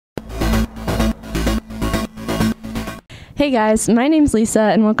Hey guys, my name's Lisa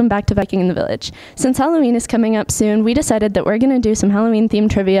and welcome back to Viking in the Village. Since Halloween is coming up soon, we decided that we're going to do some Halloween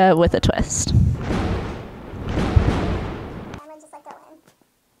themed trivia with a twist.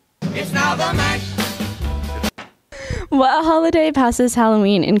 It's now the match. What holiday passes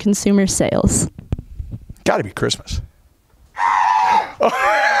Halloween in consumer sales? Gotta be Christmas.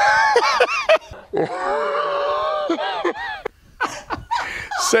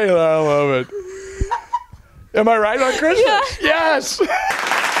 Say that, I love it. Am I right on Christmas? Yeah. Yes!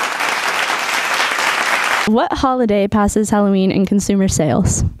 What holiday passes Halloween in consumer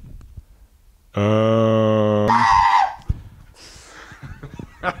sales?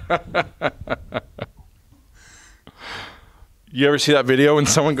 You ever see that video when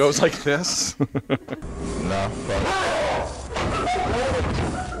someone goes like this? No.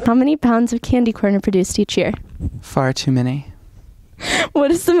 How many pounds of candy corn are produced each year? Far too many. What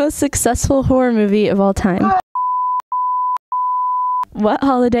is the most successful horror movie of all time? What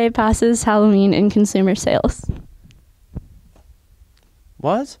holiday passes Halloween in consumer sales?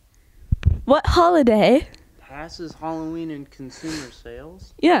 What? What holiday? Passes Halloween in consumer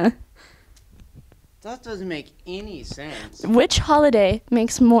sales? Yeah. That doesn't make any sense. Which holiday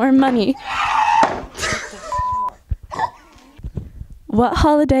makes more money? What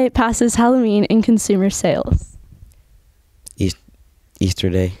holiday passes Halloween in consumer sales?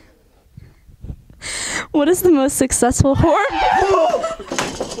 Easter Day. What is the most successful horror?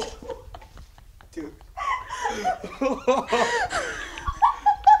 Dude.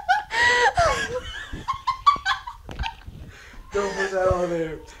 Don't put that on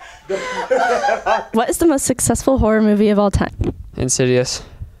there. What is the most successful horror movie of all time? Insidious.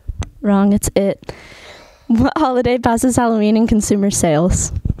 Wrong, it's It. What holiday passes Halloween in consumer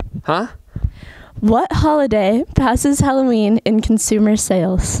sales? Huh? What holiday passes Halloween in consumer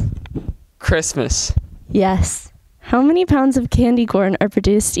sales? Christmas. Yes. How many pounds of candy corn are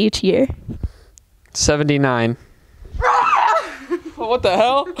produced each year? 79. What the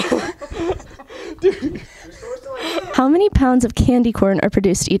hell? Dude. How many pounds of candy corn are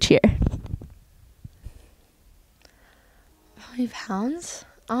produced each year? How many pounds?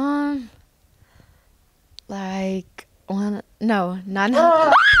 Like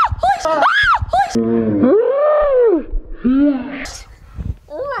 900.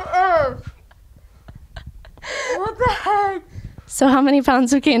 What the heck? So how many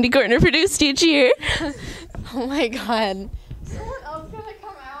pounds of candy corn are produced each year? Oh my god.